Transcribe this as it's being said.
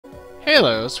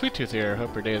Hello, Sweet Tooth here.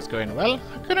 Hope your day is going well.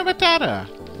 Hakuna Matata.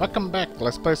 Welcome back.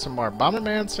 Let's play some more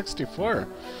Bomberman 64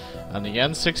 on the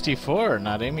N64,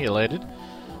 not emulated.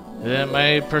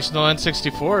 My personal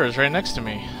N64 is right next to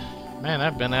me. Man,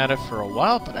 I've been at it for a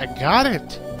while, but I got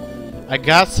it. I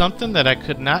got something that I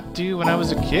could not do when I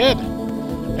was a kid.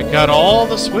 I got all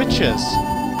the switches.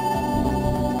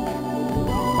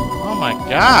 Oh my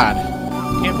god.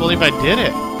 Can't believe I did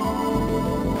it.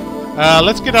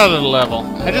 Let's get out of the level.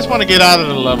 I just want to get out of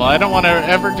the level. I don't want to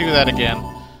ever do that again.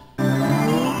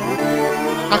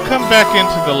 I'll come back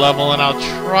into the level and I'll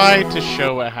try to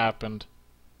show what happened.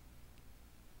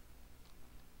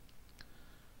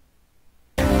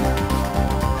 Oh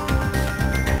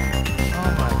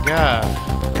my god.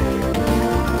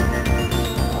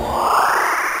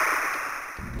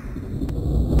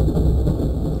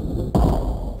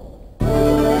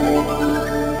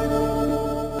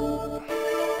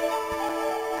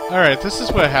 Alright, this is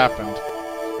what happened.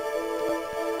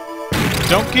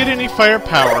 Don't get any fire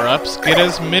power-ups, get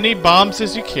as many bombs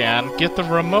as you can, get the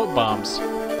remote bombs.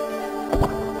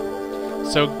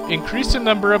 So increase the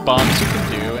number of bombs you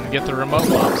can do and get the remote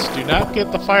bombs. Do not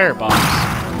get the fire bombs.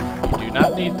 You do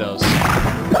not need those.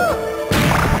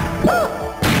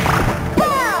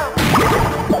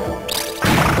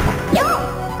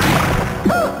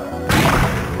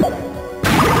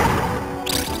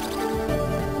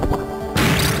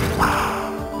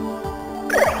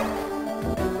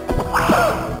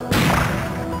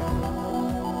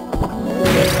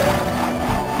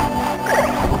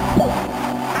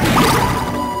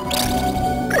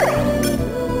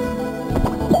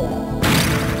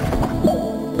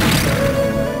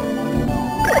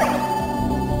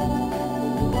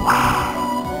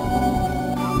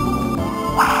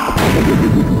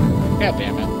 God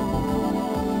damn it.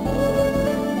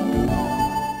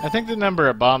 I think the number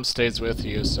of bombs stays with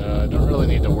you, so I don't really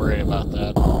need to worry about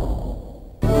that.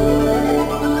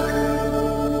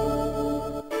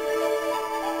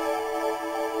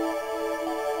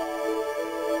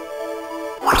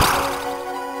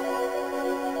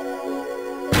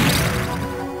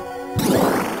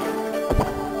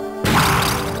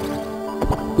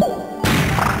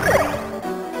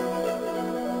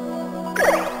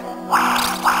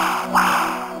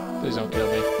 Please don't kill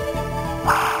me.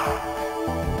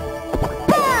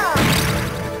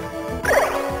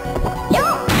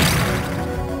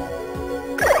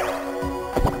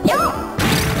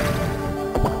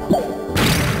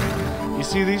 You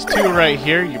see these two right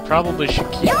here? You probably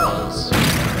should keep those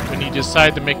when you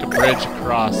decide to make a bridge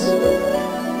across.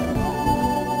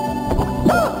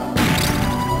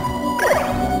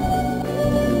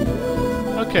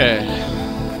 Okay.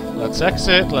 Let's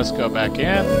exit, let's go back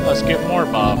in, let's get more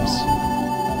bombs.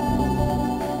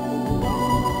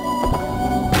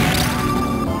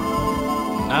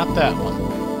 Not that one.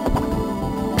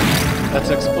 That's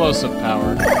explosive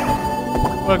power.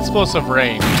 Well, explosive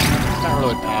range. It's not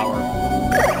really power.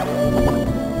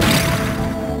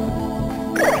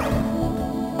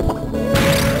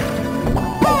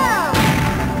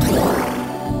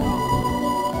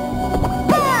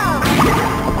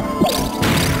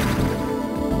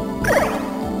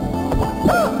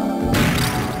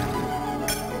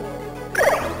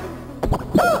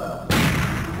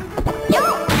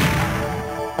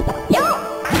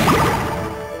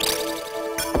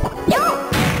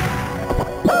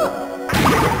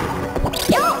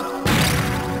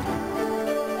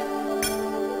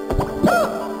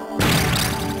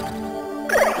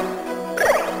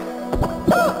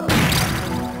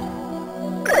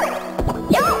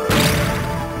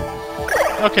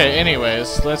 Okay,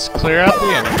 anyways, let's clear out the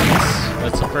enemies.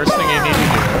 That's the first thing you need to do.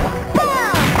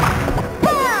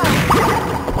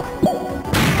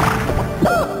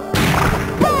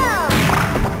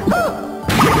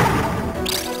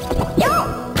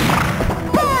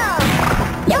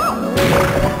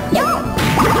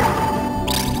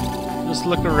 Just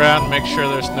look around, make sure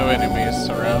there's no enemies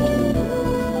around.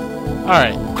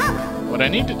 Alright, what I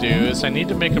need to do is I need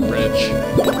to make a bridge.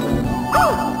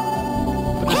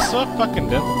 But it's so fucking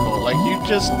difficult, like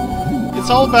it's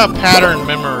all about pattern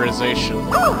memorization.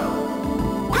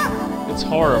 It's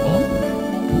horrible.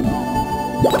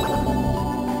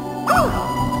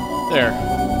 There.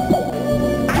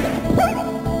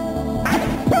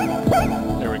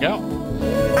 There we go.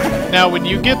 Now when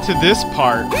you get to this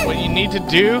part, what you need to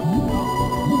do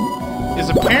is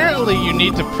apparently you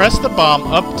need to press the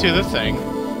bomb up to the thing,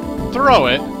 throw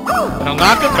it, it'll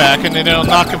knock it back, and then it'll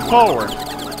knock it forward.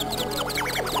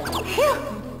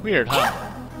 Weird, huh?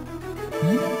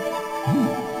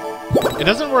 It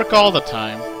doesn't work all the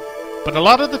time, but a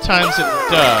lot of the times it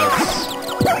does.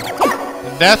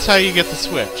 And that's how you get the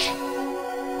switch.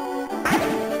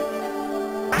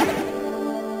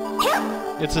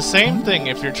 It's the same thing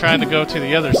if you're trying to go to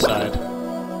the other side.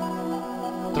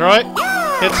 Throw it,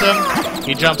 hits him,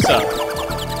 he jumps up.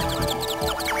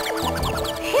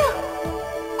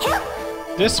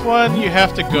 This one, you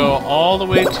have to go all the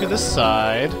way to the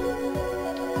side,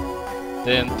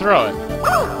 then throw it.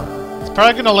 It's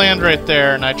probably going to land right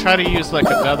there, and I try to use like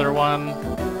another one,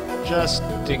 just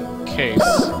in case.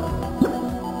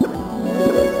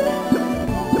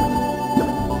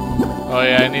 Oh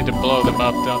yeah, I need to blow them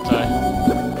up, don't I?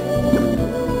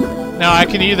 Now I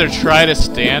can either try to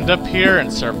stand up here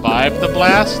and survive the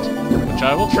blast, which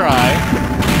I will try.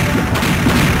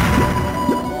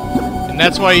 And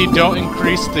that's why you don't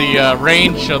increase the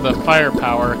range of the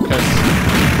firepower, because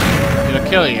it'll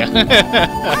kill you.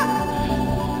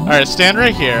 Alright, stand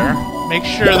right here. Make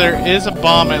sure there is a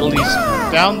bomb at least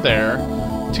down there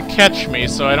to catch me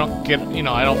so I don't get, you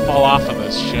know, I don't fall off of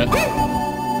this shit.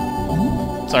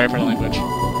 Sorry for the language.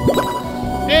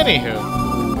 Anywho.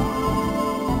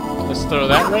 Let's throw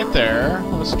that right there.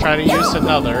 Let's try to use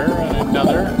another, and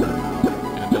another,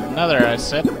 and another, I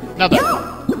said. Another.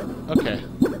 Okay.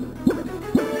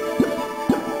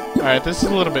 Alright, this is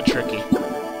a little bit tricky.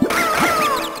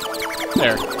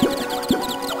 There.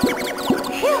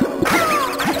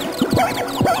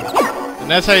 And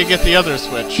that's how you get the other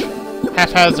switch.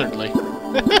 Haphazardly.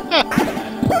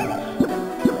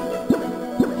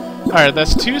 Alright,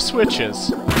 that's 2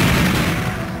 switches.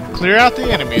 Clear out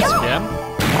the enemies again.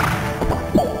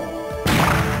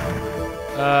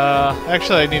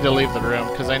 Actually I need to leave the room,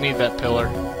 because I need that pillar.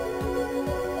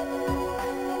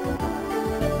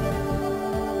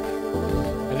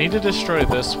 I need to destroy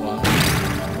this one.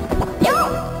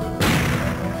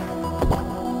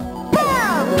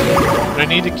 But I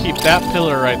need to keep that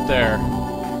pillar right there.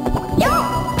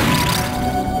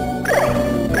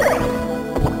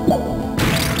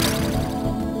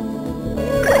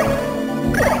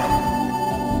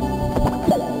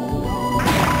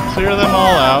 Clear them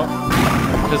all out,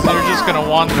 because they're just going to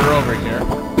wander over here.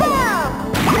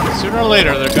 Sooner or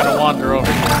later, they're going to wander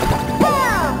over here.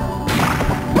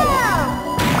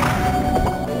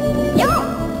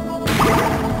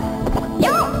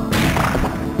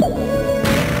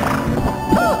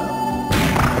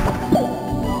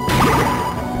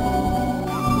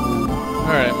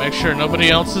 Alright, make sure nobody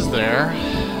else is there.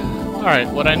 Alright,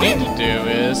 what I need to do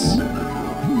is...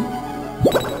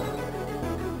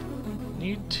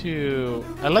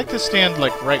 I'd like to stand,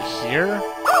 like, right here.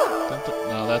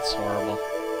 No, that's horrible.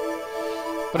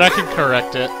 But I can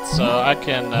correct it, so I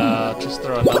can just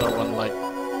throw another one, like,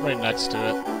 right next to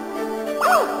it.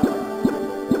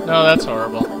 No, that's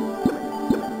horrible.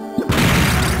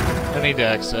 I need to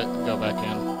exit and go back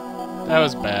in. That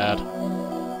was bad.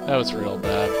 That was real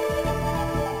bad.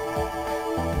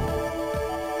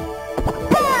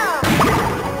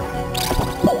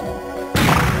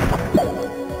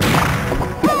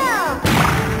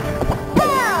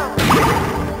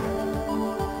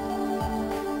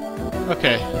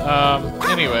 Okay,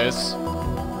 anyways,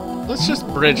 let's just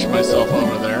bridge myself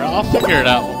over there. I'll figure it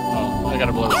out. Oh, I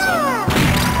gotta blow this up.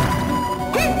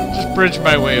 Just bridge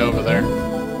my way over there.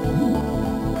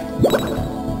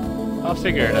 I'll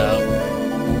figure it out.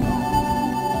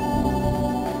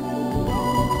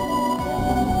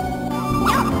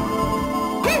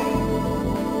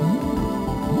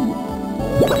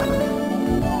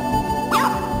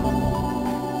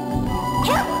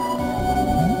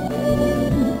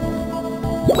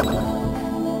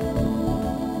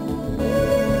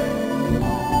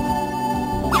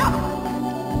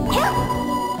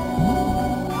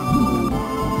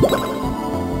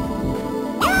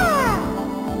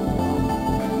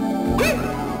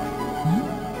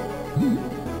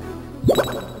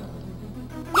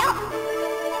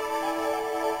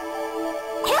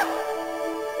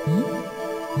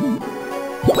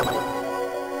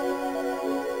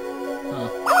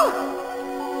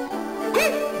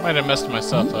 Might have messed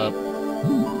myself up.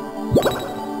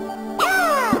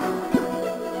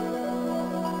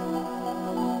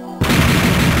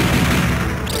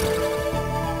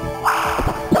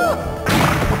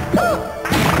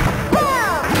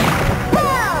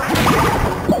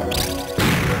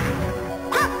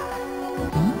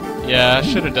 Yeah, I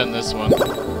should have done this one.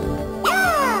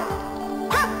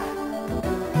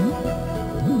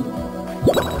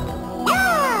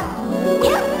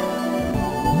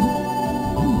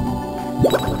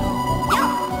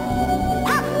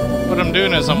 What I'm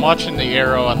doing is I'm watching the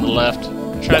arrow on the left,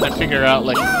 trying to figure out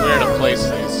like where to place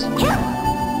these.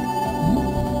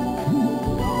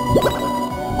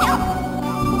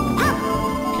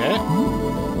 Okay,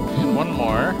 and one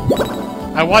more.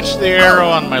 I watch the arrow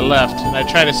on my left, and I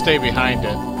try to stay behind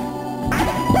it.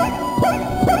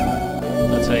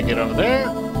 how you get over there.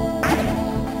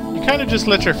 You kind of just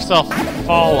let yourself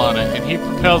fall on it, and he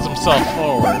propels himself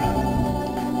forward.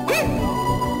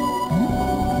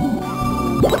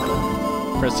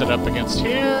 Press it up against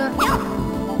here.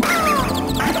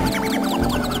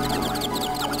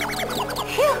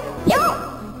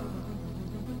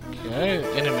 Okay,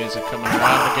 enemies are coming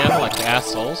around again like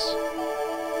assholes.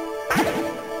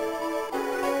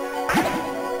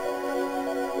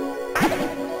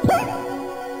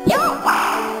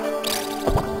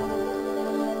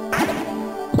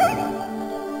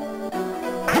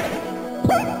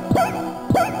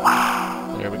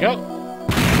 There we go.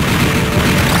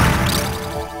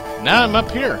 Now I'm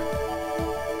up here.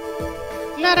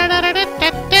 La da da da da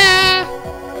da da.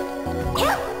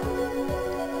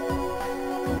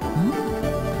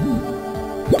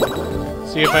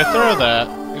 See, if I throw that,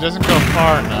 it doesn't go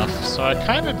far enough, so I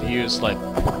kind of use like 2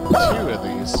 of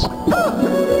these.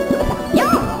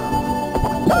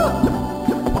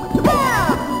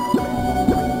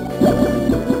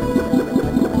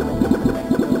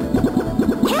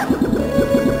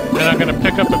 Then I'm gonna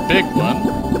pick up a big one.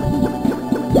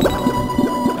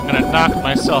 I'm gonna knock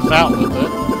myself out with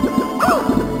it.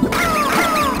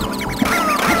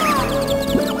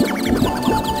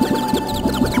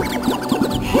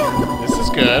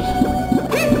 Good.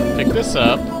 Pick this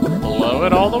up, blow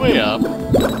it all the way up,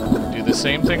 do the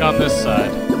same thing on this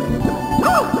side.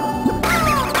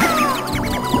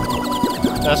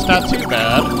 That's not too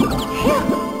bad.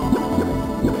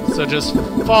 So just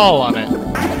fall on it.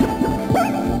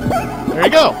 There you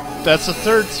go. That's the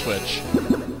 3rd switch.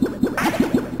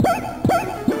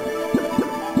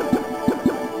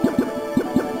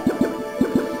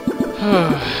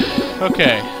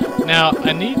 Okay, now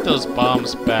I need those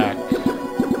bombs back.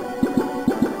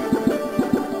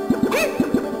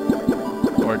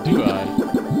 Or do I?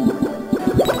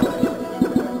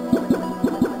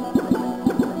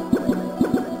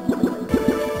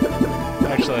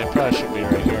 Actually, I probably should be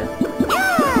right here.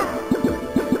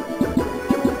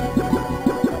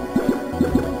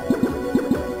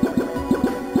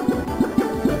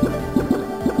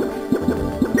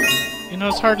 You know,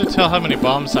 it's hard to tell how many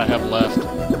bombs I have left.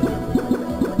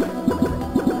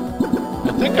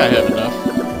 I think I have enough.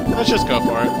 Let's just go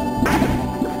for it.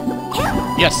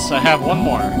 Yes, I have one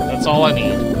more. That's all I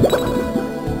need.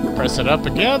 Press it up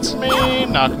against me,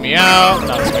 knock me out,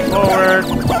 knocks me forward.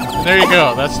 And there you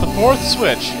go. That's the 4th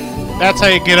switch. That's how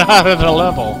you get out of the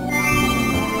level.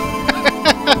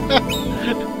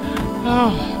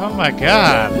 Oh my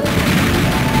god.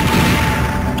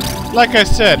 Like I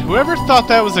said, whoever thought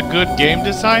that was a good game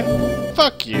design,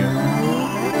 fuck you.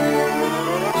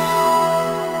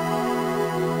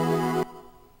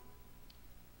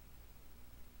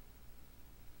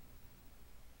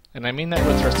 And I mean that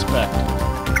with respect.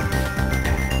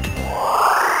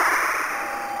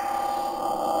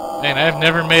 Man, I've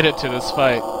never made it to this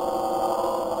fight.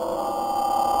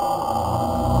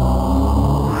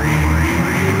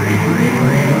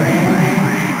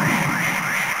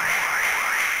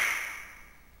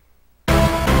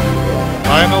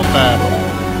 Final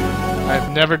battle.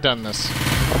 I've never done this.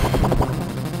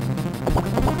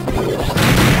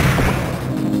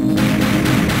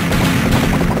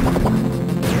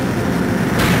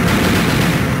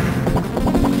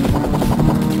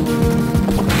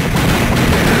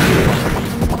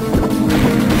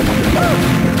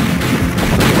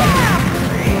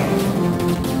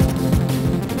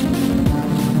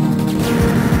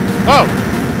 Oh!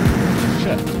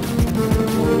 Shit.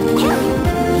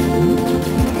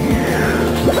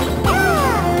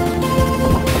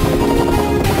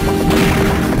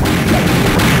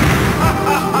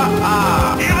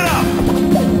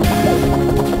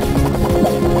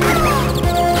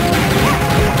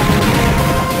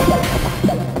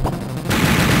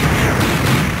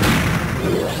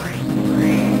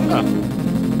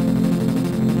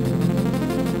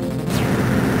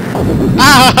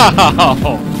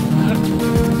 Ow!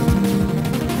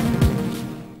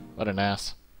 What an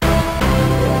ass.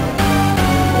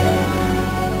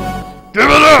 Give it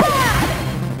up!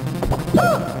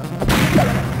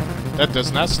 That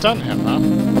does not stun him, huh?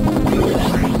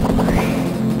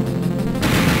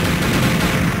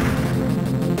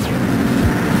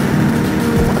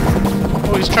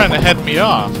 Oh, he's trying to head me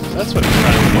off. That's what he's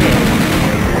trying to do.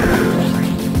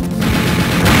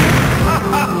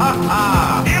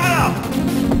 Give it up!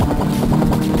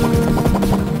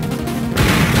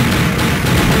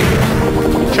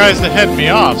 He tries to head me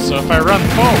off, so if I run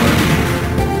forward...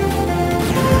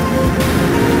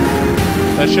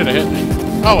 That should have hit me.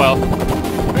 Oh well.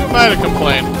 Who am I to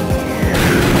complain?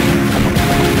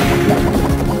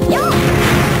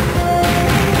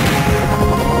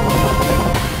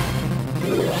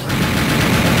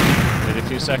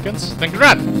 seconds. Then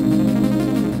run!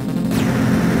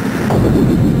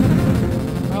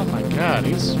 Oh my god,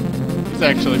 he's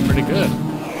actually pretty good.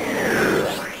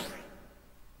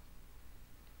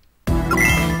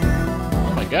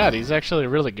 Oh my god, he's actually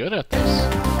really good at this.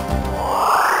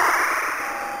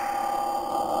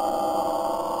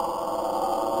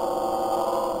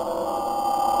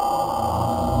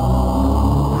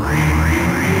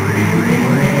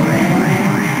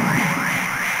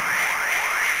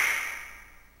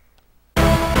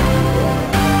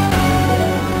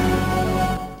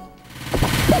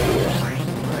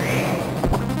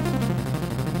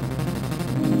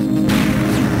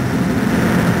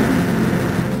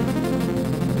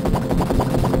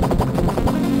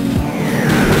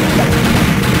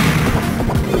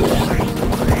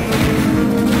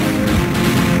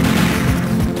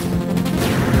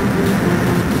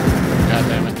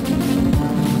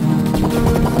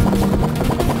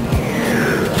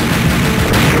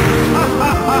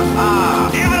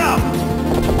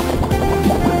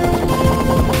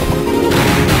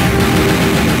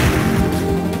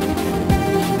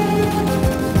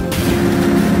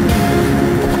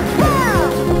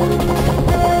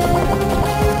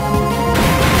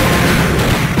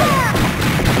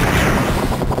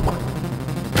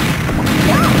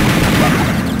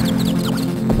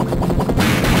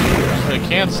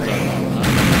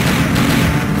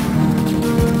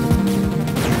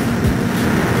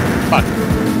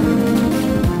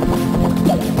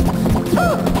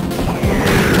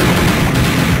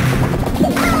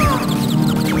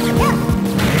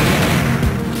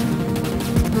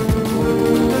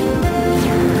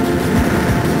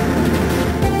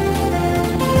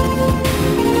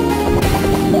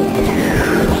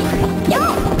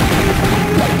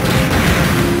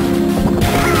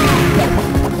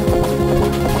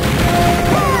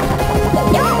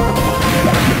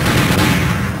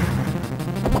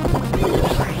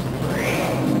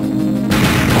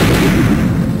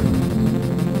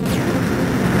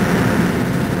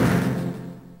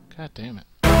 God damn it.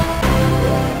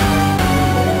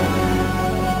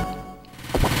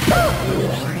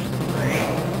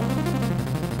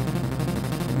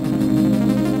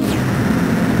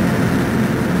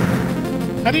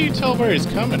 How do you tell where he's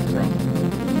coming from?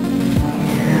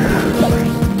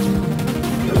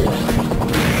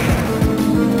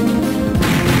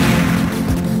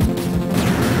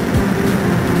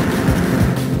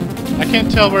 I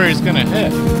can't tell where he's gonna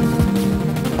hit.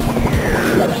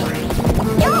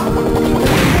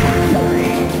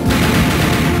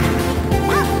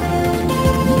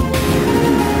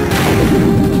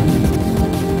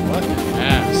 What an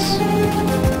ass.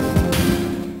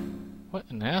 What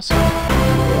an asshole.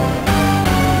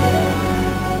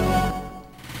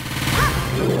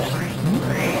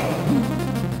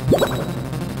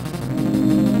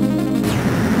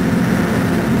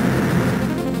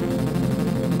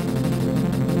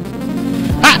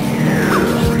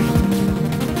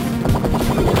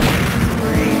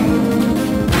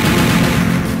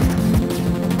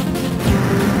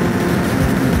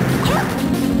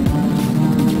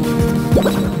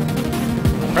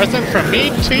 Present from me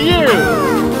to you!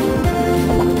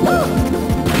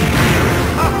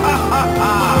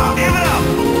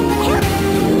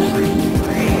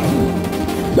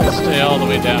 Let's stay all the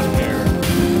way down here.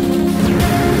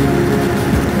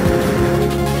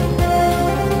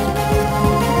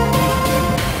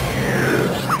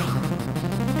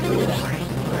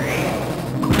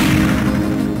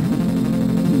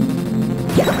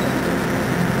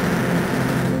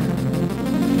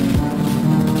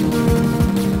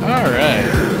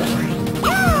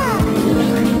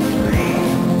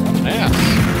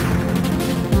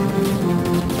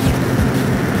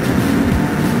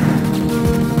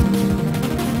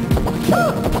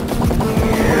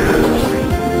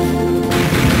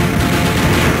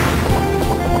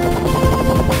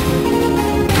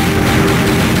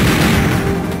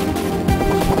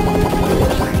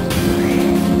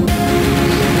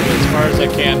 I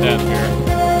can down here.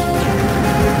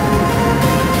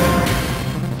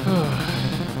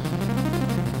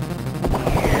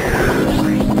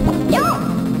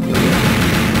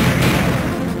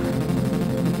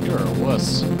 You're a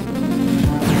wuss.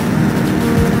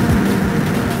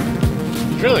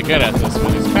 He's really good at this,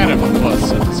 but he's kind of a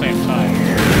wuss at the same time.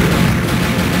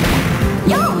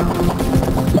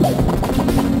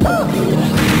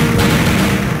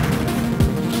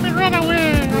 Let me run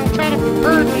away! I'll try to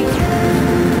burn you!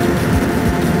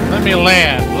 Let me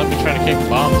land. Let me try to kick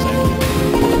bombs at you.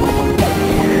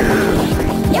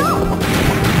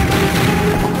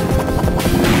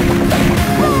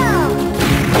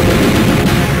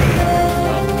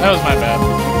 Oh, that was my bad.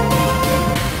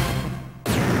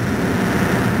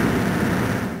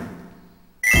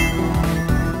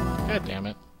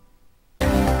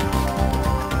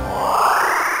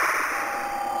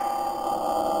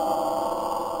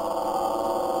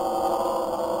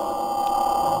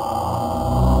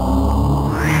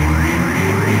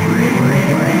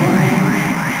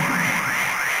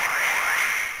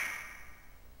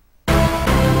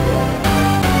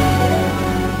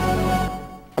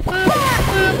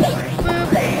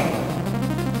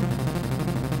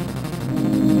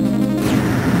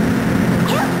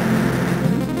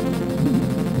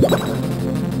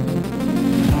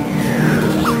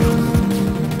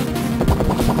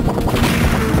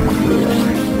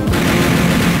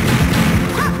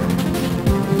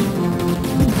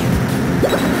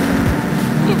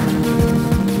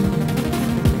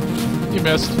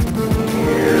 missed.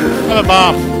 Another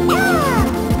bomb.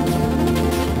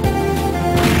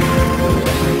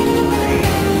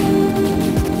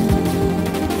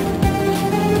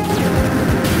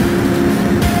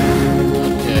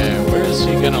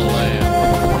 Gonna land.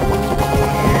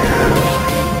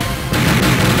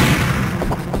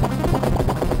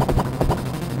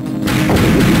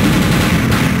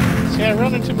 See, I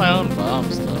run into my own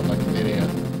bombs though, like an idiot.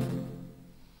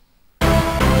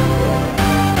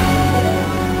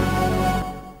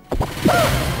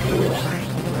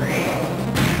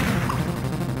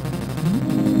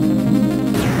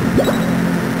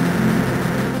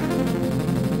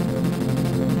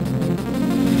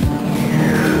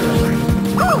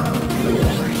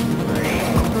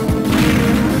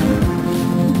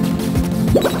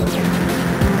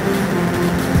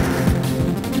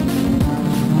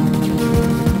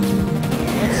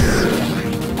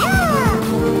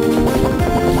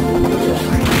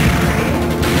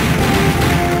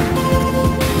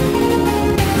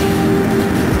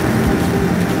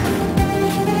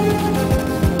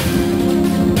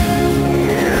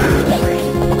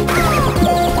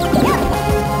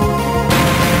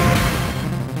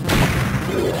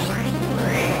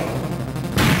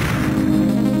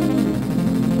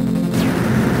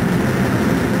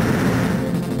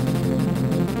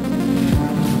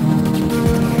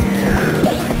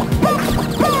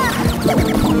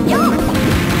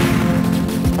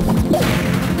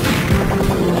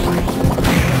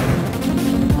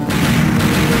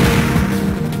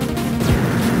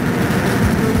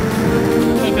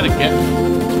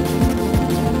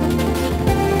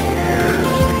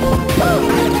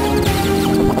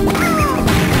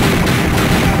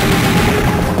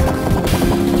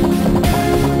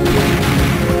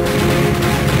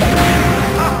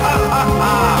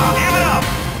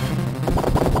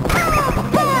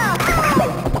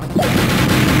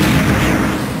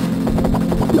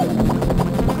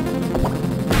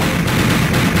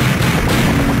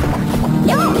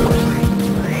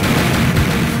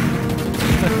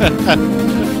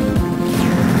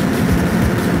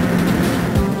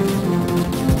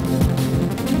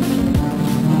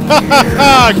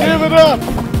 Give it up!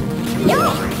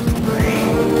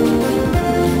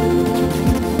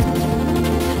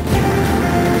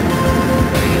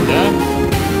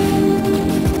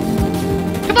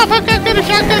 Come on, fuck, get a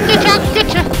shot,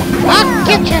 get you! I'll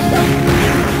get you!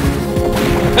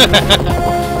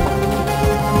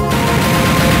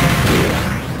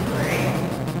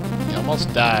 He almost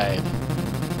died.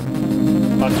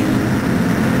 Fuck you.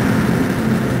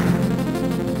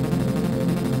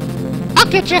 I'll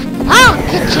get you! I'll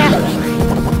get you!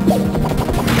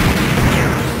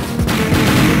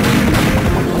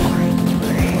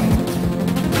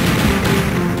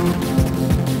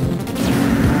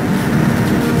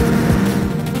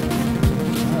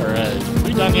 Alright,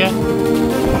 we done yet?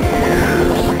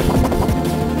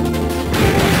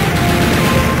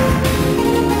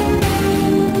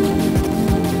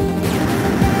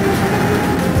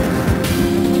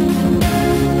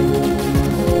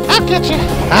 I'll get you!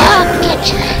 I'll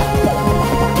get you!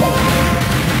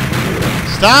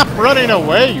 Stop running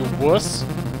away, you wuss!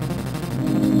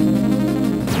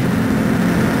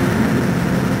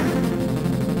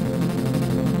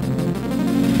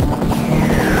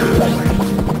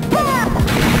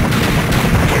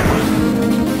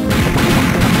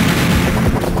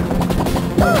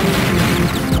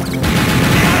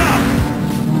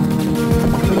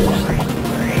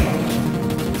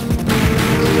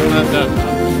 Still not done, huh?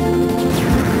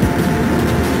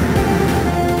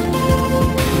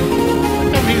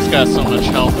 He's got so much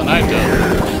health and I don't.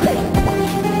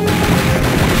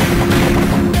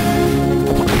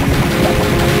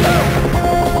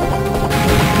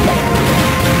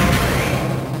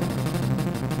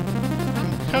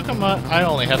 How come I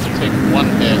only have to take one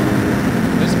hit?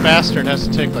 This bastard has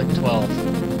to take like 12.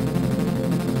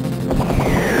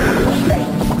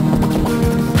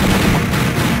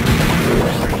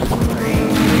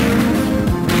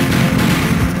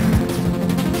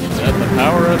 Is that the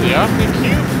power of the Omni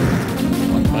Cube?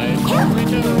 One might surely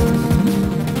do.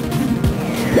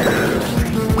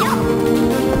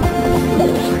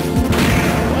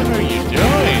 What are you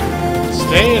doing?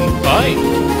 Stay and fight.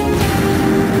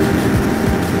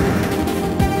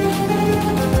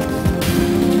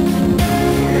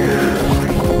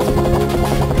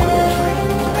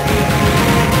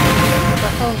 What the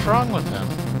hell's wrong with him?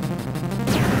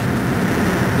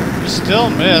 You still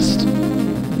missed.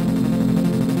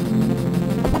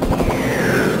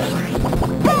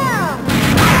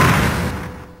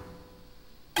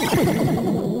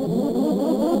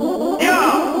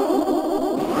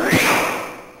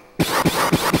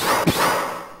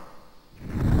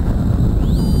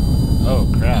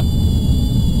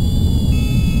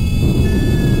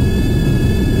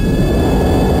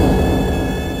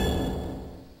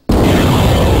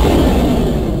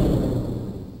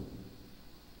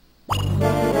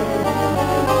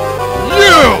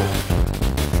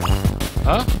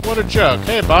 a joke.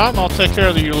 Hey, Bomb, I'll take care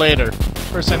of you later.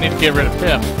 First, I need to get rid of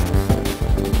him.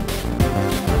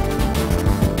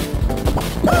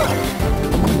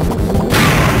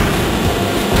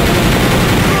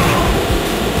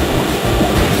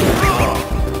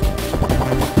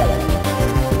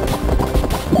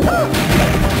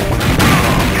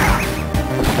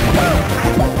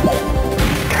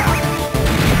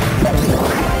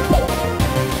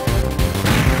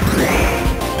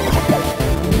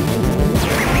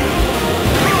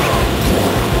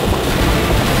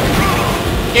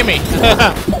 Gimme!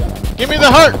 Gimme the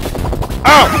heart!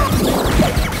 Oh!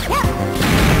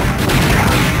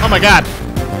 Oh my god!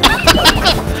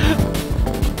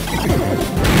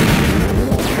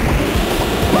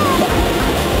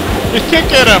 You can't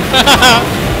get him! Ah!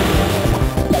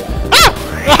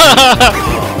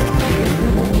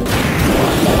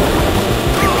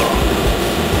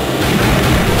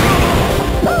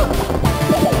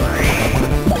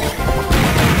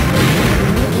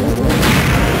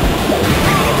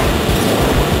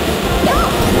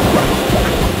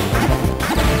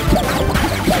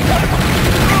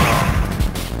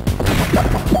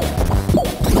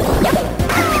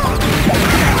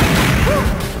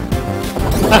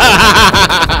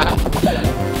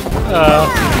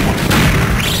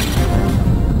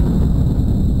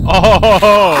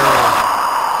 Oh!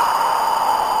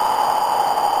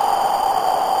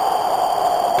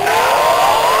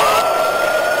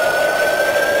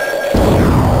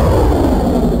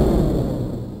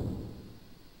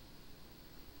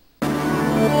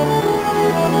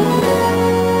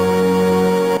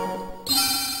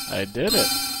 I did it.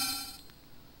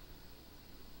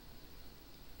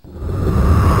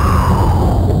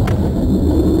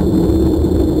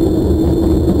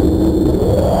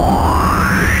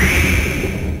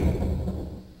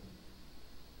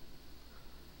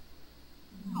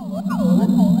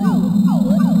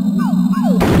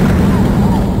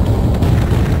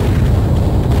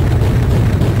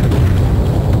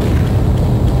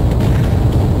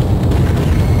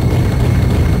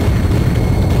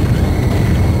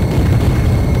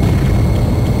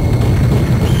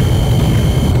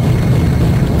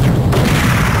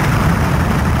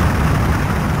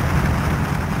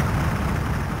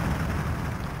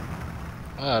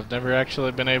 I've never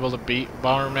actually been able to beat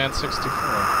Bomberman 64.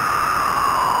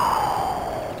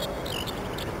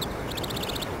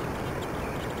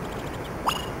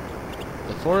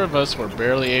 The four of us were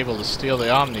barely able to steal the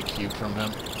Omni Cube from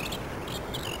him.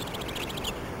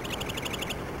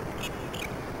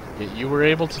 Yet you were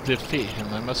able to defeat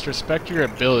him. I must respect your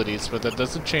abilities, but that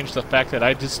doesn't change the fact that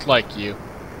I dislike you.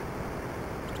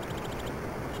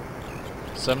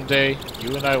 Someday,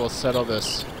 you and I will settle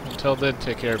this. Until then,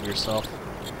 take care of yourself.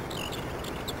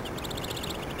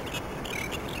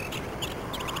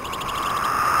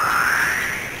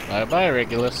 Bye-bye,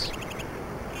 Regulus.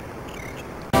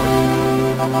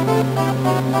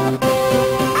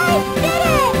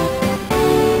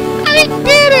 I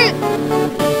did it!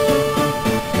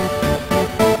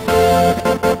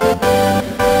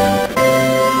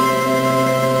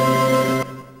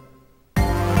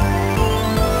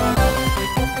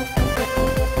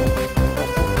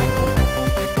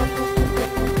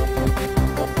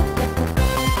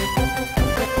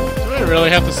 Do I really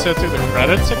have to sit through the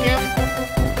credits again?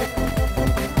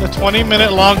 The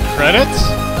 20-minute long credits?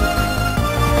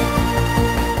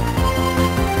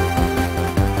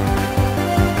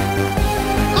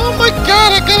 Oh my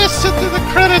god, I gotta sit through the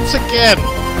credits again!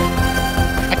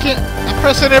 I can't... I'm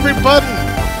pressing every button!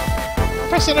 I'm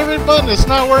pressing every button, it's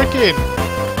not working!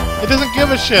 It doesn't give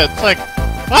a shit, it's like,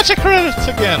 watch the credits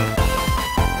again!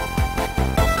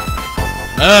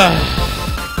 Ugh.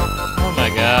 Oh my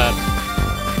god.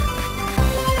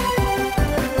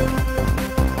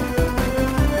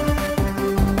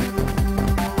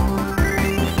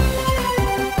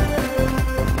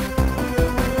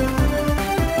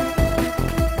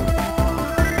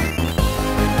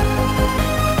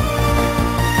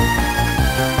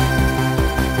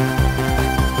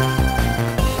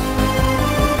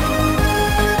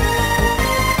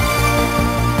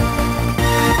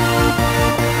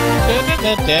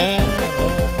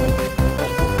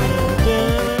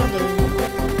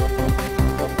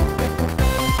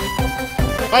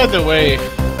 By the way,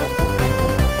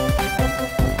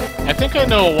 I think I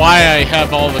know why I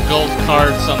have all the gold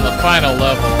cards on the final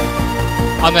level,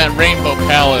 on that Rainbow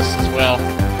Palace as well.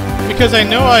 Because I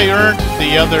know I earned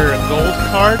the other gold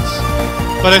cards,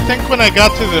 but I think when I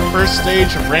got to the first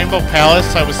stage of Rainbow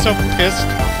Palace, I was so pissed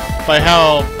by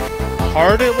how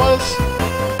hard it was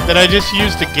that I just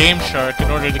used a Game Shark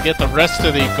in order to get the rest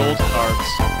of the gold cards.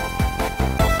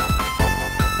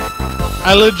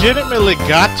 I legitimately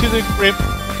got to the grip.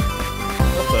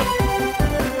 What the?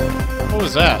 What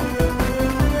was that?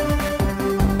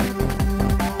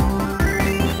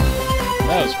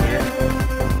 That was weird.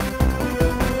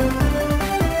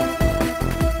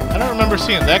 I don't remember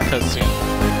seeing that cutscene.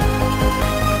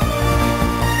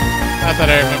 Not that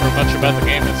I remember much about the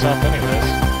game itself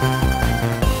anyways.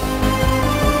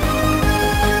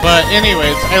 But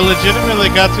anyways, I legitimately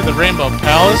got through the Rainbow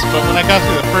Palace, but when I got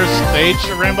through the first stage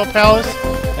of Rainbow Palace,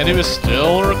 and it was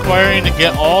still requiring to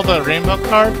get all the rainbow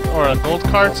card, or a gold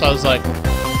card, so I was like,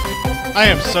 I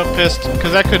am so pissed,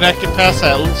 because I could not get past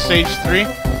that stage 3.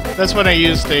 That's when I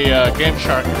used the Game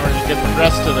Shark in order to get the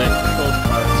rest of the gold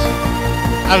cards.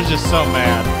 I was just so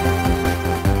mad.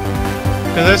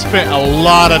 Because I spent a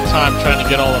lot of time trying to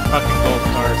get all the fucking gold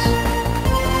cards.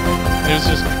 It was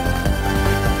just...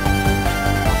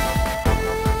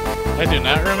 I do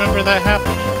not remember that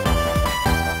happening.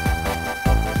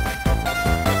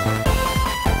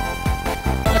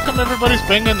 How come everybody's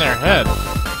banging their head?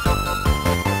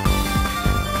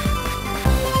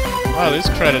 Wow, these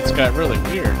credits got really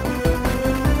weird.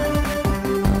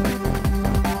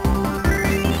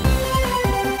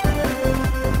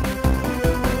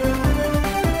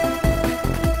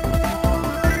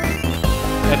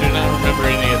 I do not remember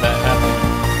any of that happening.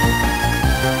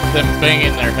 Them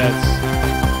banging their heads.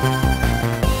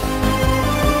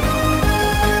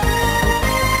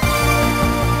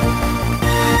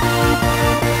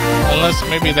 Unless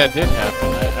maybe that did happen.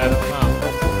 I don't know.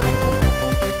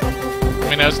 I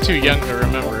mean, I was too young to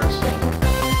remember, so...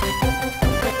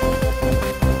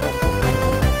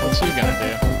 What's he gonna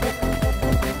do?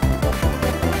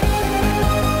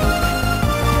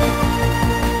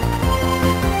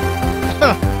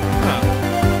 Huh. Huh.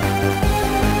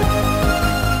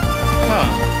 Huh.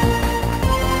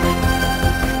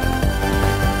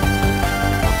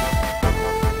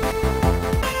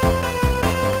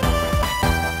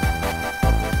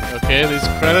 Okay, these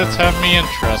credits have me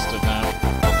interested now.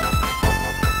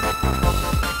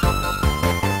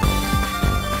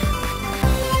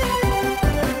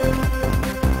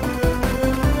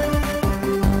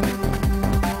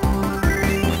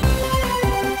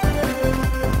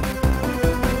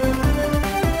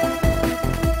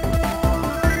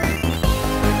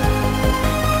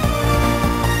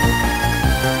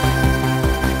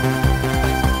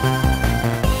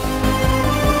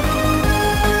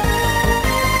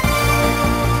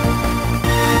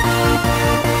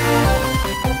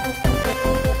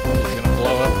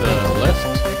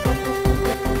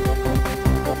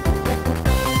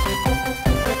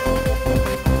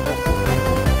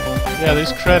 Yeah,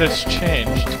 these credits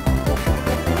changed.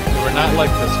 They were not like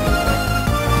this before.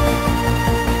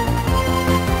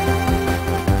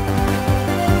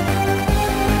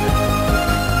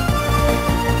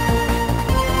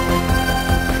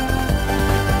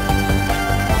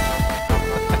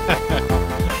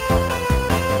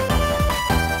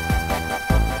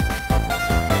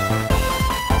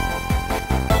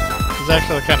 It's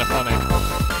actually kind of funny.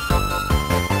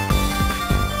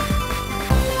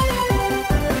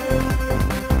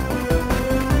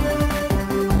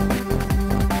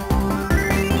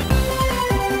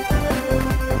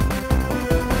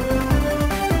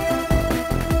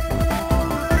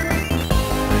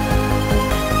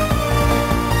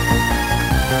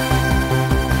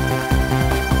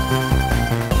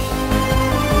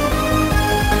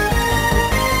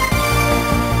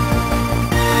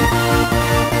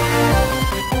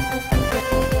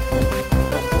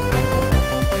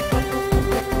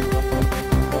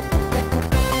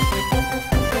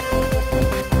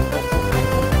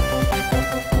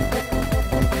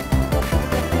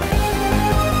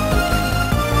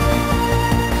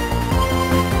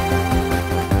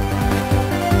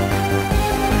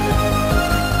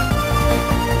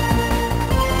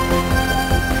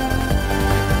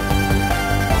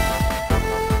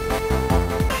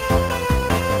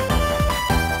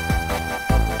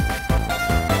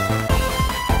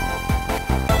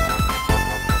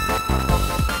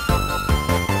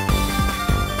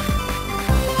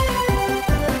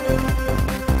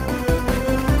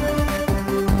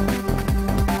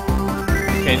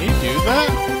 Can you do that?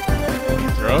 Can you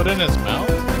throw it in his mouth?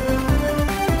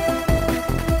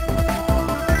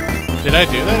 Did I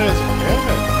do that as a kid?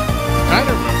 I kind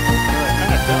of remember. I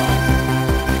kind of don't.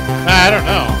 I don't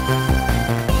know.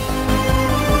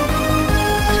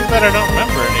 It's too bad I don't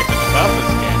remember anything about this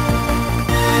game.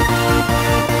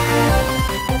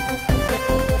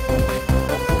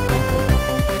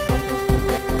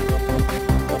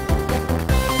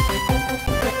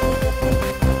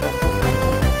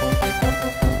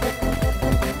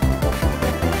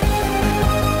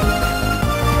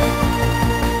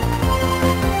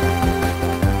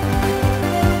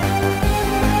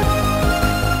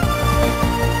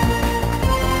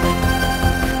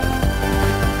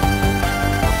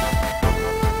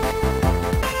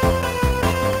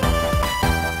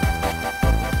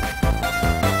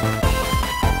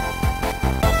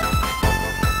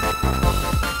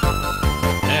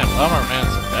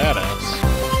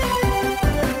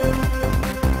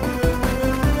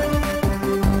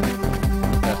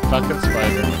 fucking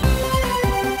spider.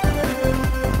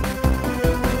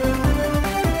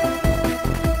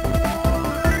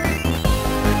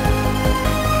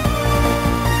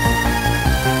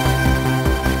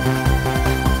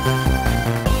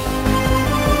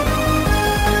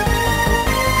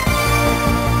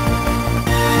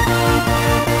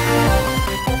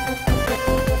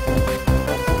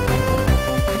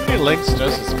 How many legs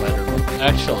does a spider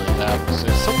actually have? Is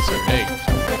it 6 or 8?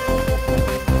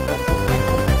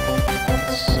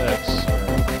 6 or...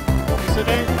 Is it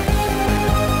 8?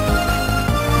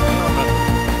 I don't remember.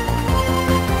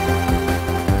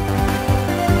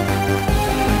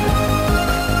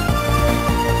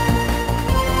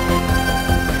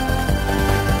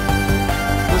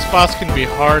 This boss can be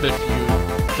hard if you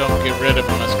don't get rid of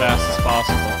him as fast as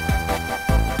possible.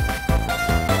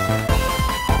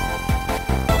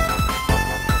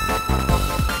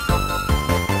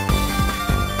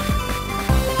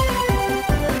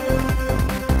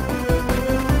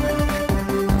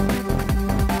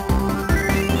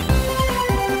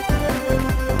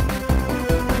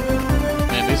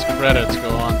 Credits go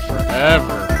on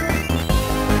forever.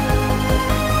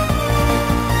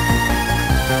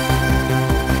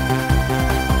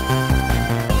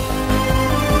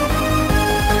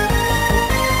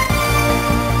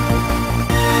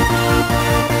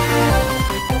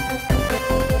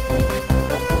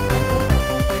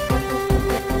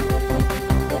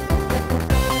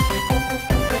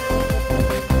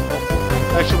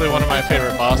 Actually, one of my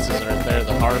favorite bosses right there,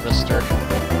 the Harvester.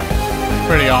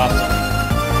 Pretty awesome.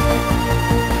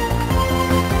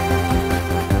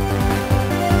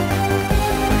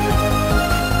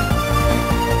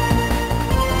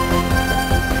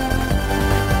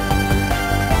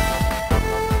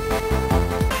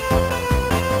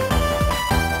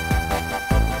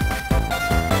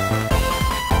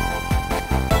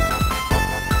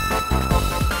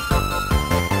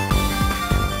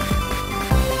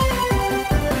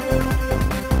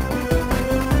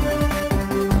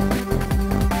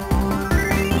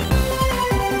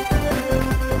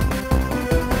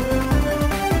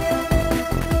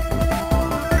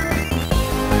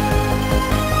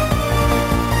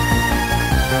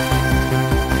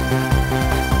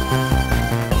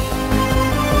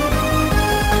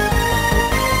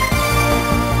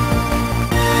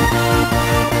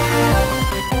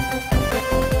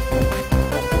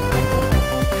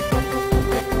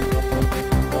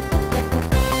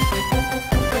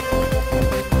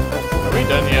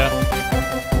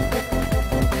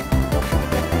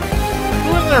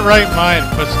 Right mind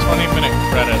puts 20-minute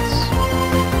credits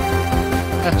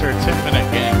after a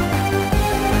 10-minute game.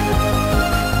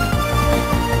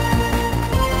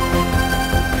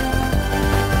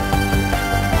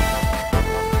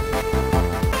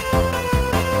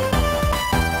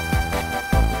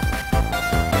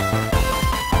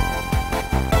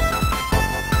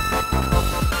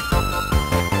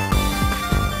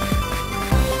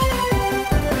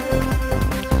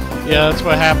 Yeah, that's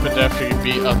what happened after you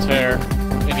beat Altair.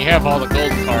 And you have all the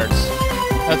gold cards.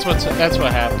 That's what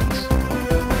happens.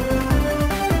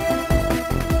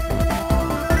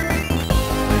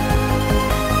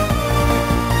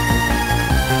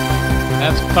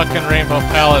 That's fucking Rainbow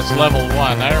Palace level 1.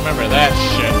 I remember that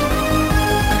shit.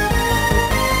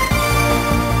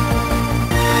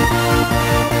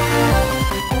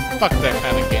 Fuck that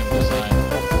kind of game design.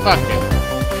 Fuck it.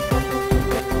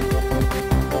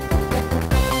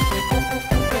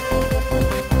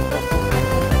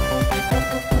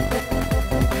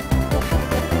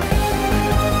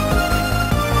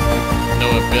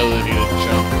 Ability to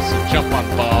jump, so jump on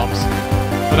bombs.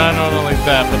 But not only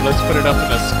that, but let's put it up in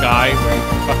the sky where you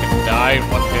can fucking die in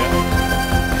one hit.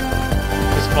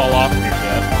 Just fall off and you're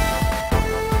dead.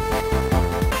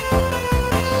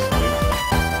 Stupid.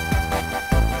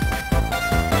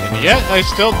 And yet, I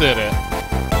still did it.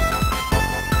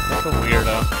 Like a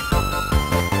weirdo.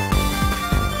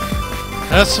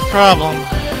 That's the problem.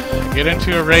 I get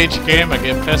into a rage game, I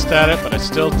get pissed at it, but I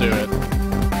still do it.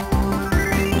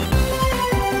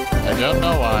 I don't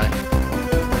know why.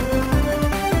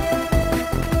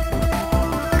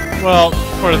 Well,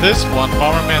 for this one,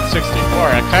 Bomberman 64,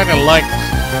 I kind of like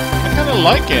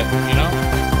it, you know?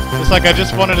 It's like I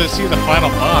just wanted to see the final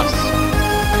boss.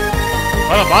 The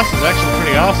final boss is actually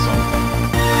pretty awesome.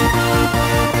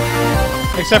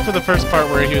 Except for the first part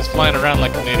where he was flying around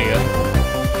like an idiot.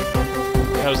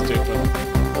 That was stupid.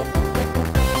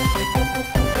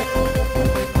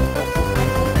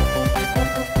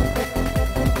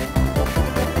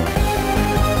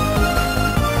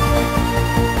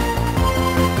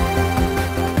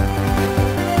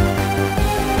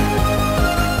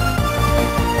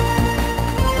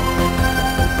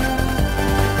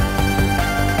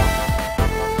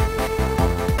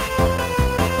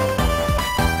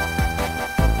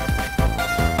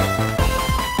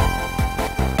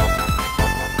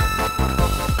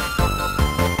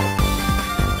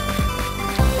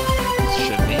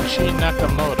 Hideyoshi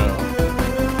Nakamoto.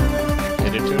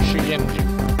 Hideyoshi Yenju.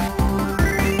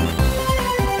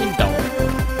 Indo.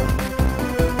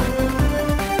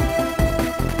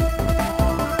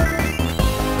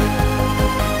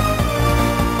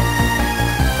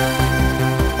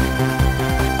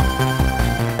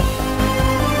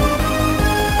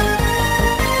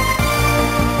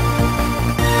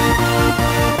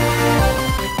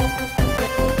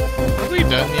 Have we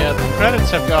done yet? The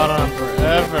credits have gone on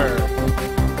forever.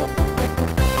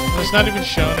 It's not even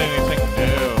shown anything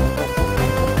new.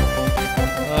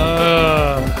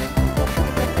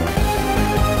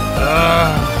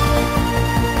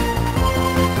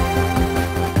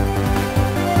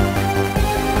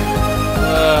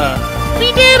 We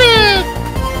did it!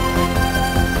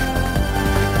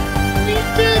 We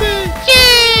did it!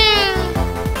 Yeah!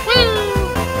 Woo!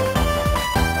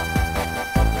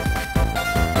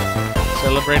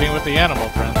 Celebrating with the animal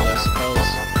friends, I suppose.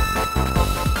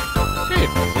 Hey,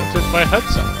 presented by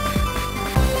Hudson.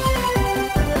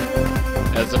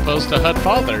 As opposed to Hud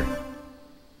Father.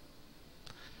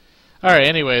 Alright,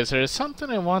 anyways, there's something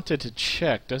I wanted to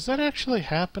check. Does that actually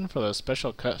happen for those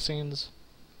special cutscenes?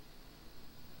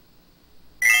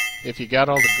 If you got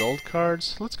all the gold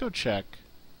cards? Let's go check.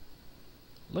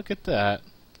 Look at that.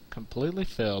 Completely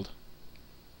filled.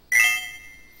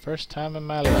 First time in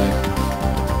my life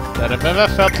that I've ever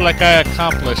felt like I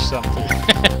accomplished something.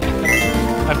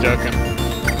 I'm joking.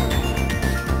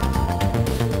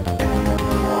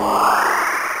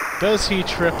 Does he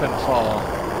trip and fall?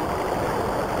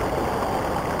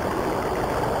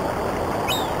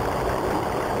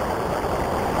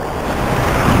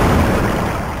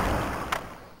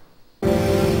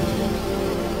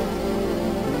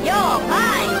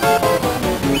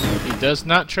 He does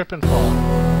not trip and fall.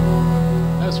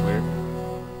 That's weird.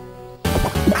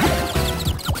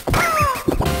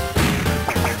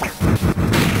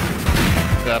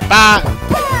 Goodbye!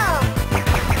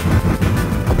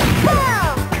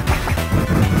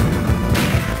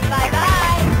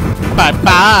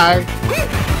 Bye-bye!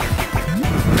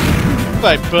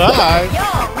 Bye-bye!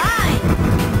 You're mine!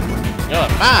 You're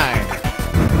mine!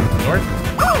 North?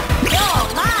 You're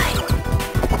mine!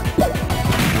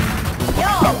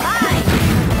 You're mine!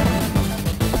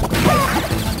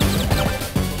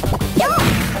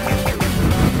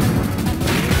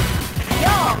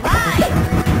 You're mine!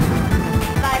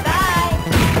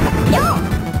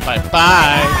 Bye-bye!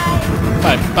 Bye-bye!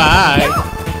 Bye-bye!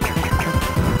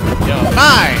 You're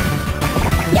mine!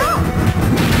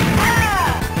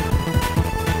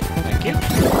 Thank you.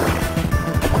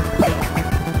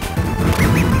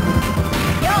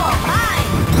 You're mine!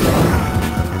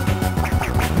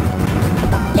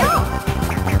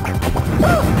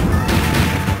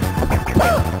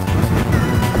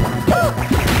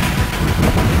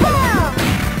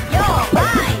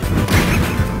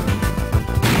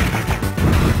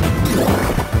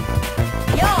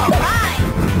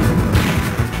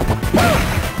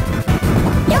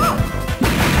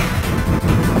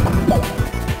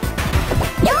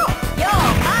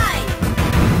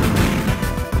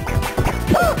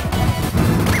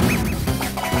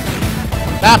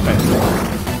 Stop it!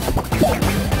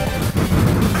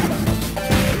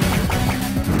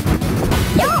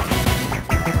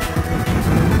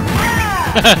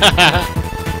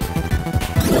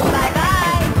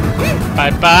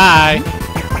 Bye-bye! Bye-bye!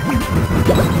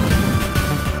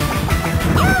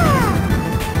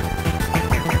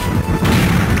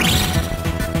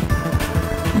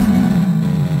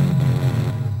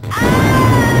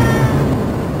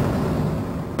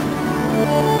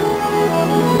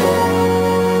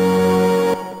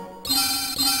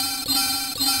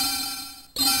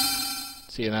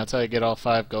 See, and that's how you get all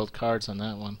 5 gold cards on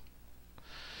that one.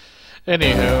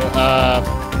 Anywho,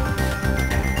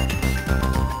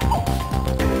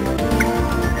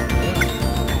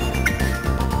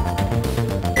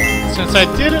 since I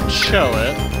didn't show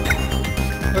it,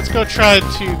 let's go try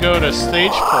to go to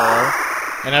stage 4,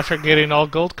 and after getting all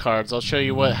gold cards, I'll show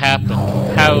you what happened.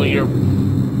 How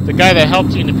the guy that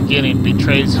helped you in the beginning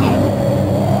betrays you.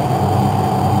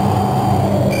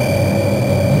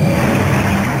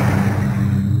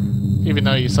 Even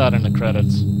though you saw it in the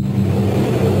credits.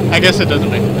 I guess it doesn't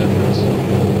make a difference.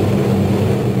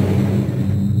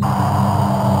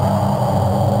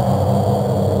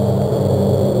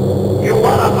 You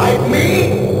wanna fight me?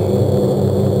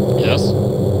 Yes.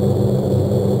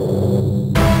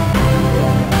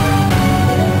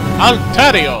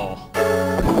 Altario!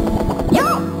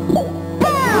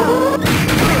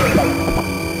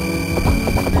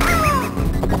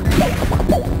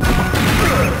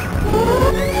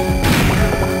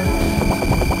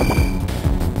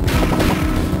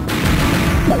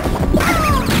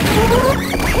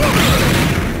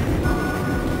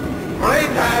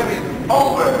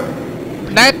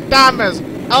 Playtime is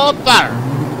over.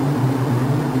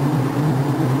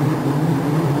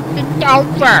 It's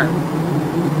over.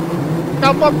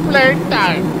 No more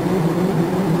playtime.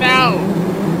 No.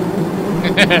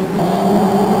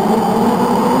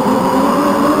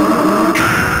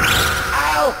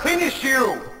 I'll finish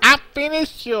you! I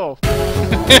finished you.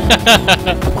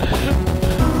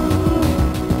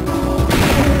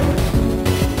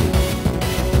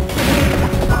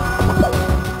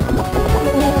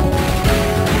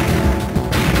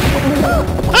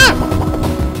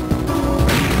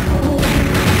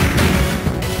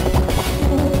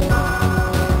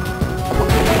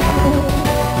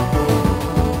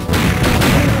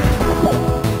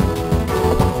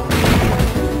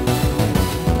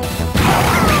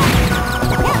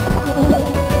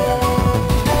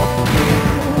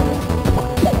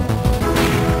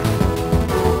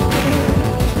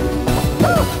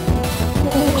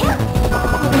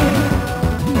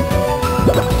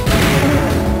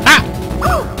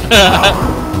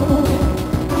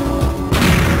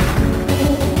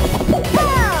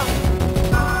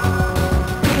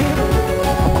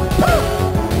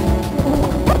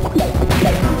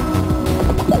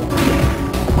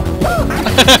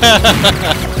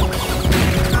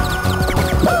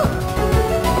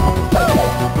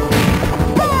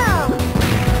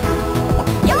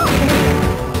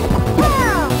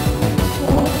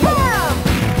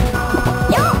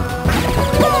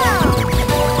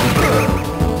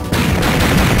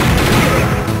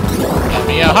 Give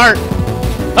me a heart.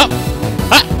 Oh.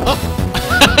 Ah. Oh.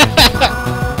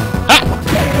 Ah.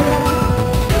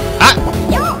 Ah.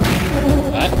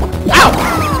 What? Ow!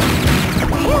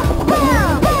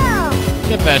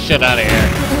 Get that shit out of here.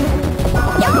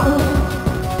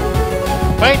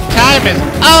 Wait, time is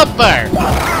over!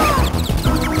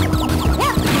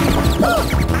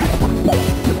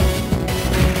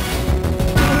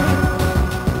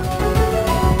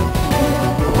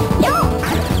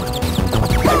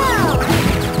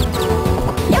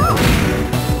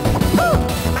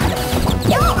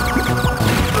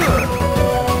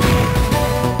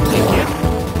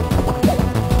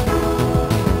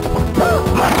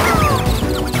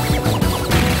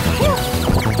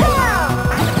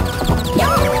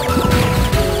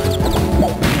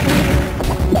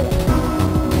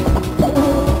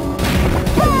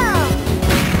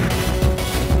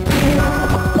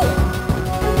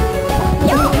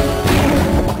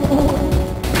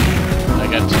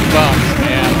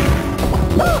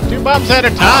 Bombs at a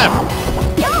time.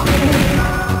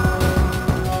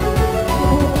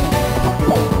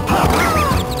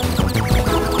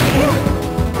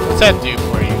 What's that do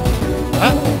for you?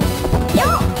 Huh?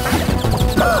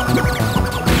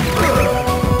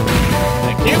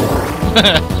 Thank you.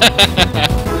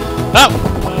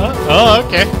 Oh,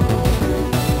 okay.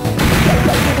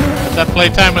 That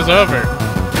playtime is over.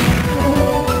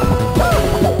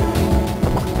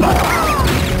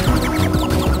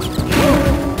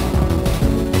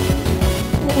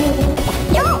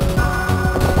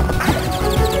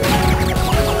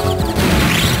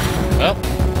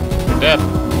 Dead.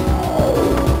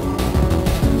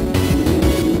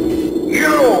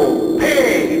 You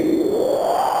pig!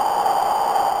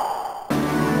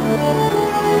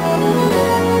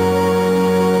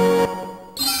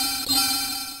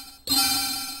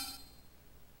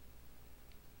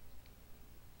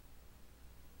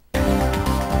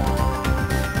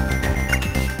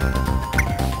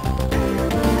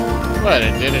 What,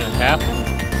 it didn't happen?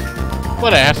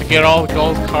 What, I have to get all the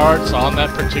gold cards on that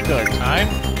particular time?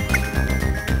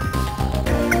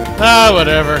 Ah,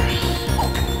 whatever.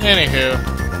 Anywho,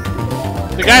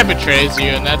 the guy betrays you,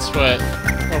 and that's what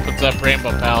opens up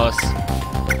Rainbow Palace.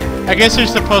 I guess you're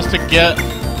supposed to get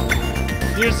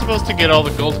all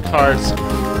the gold cards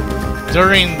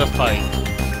during the fight.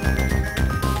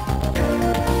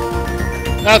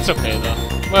 That's okay though.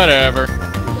 Whatever.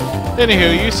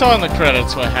 Anywho, you saw in the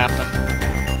credits what happened.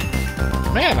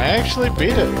 Man, I actually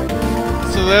beat it.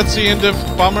 So that's the end of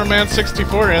Bomberman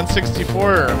 64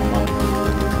 N64.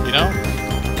 You know?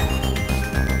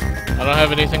 I don't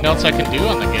have anything else I can do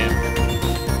on the game.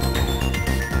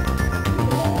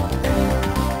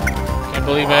 Can't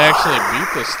believe I actually beat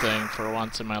this thing for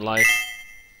once in my life.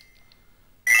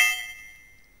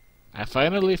 I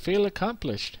finally feel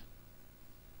accomplished.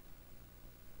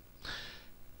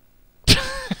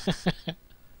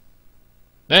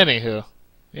 Anywho,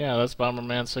 yeah, that's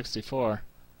Bomberman 64.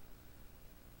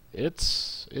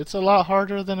 It's a lot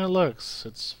harder than it looks.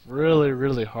 It's really,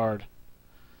 really hard.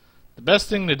 The best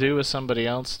thing to do with somebody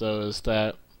else, though, is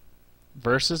that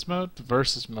versus mode. The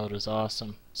versus mode is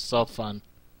awesome. So fun.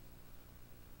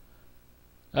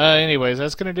 Anyways,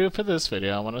 that's gonna do it for this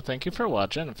video. I want to thank you for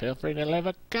watching, and feel free to leave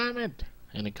a comment.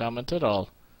 Any comment at all.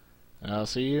 I'll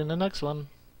see you in the next one.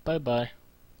 Bye bye.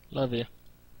 Love you.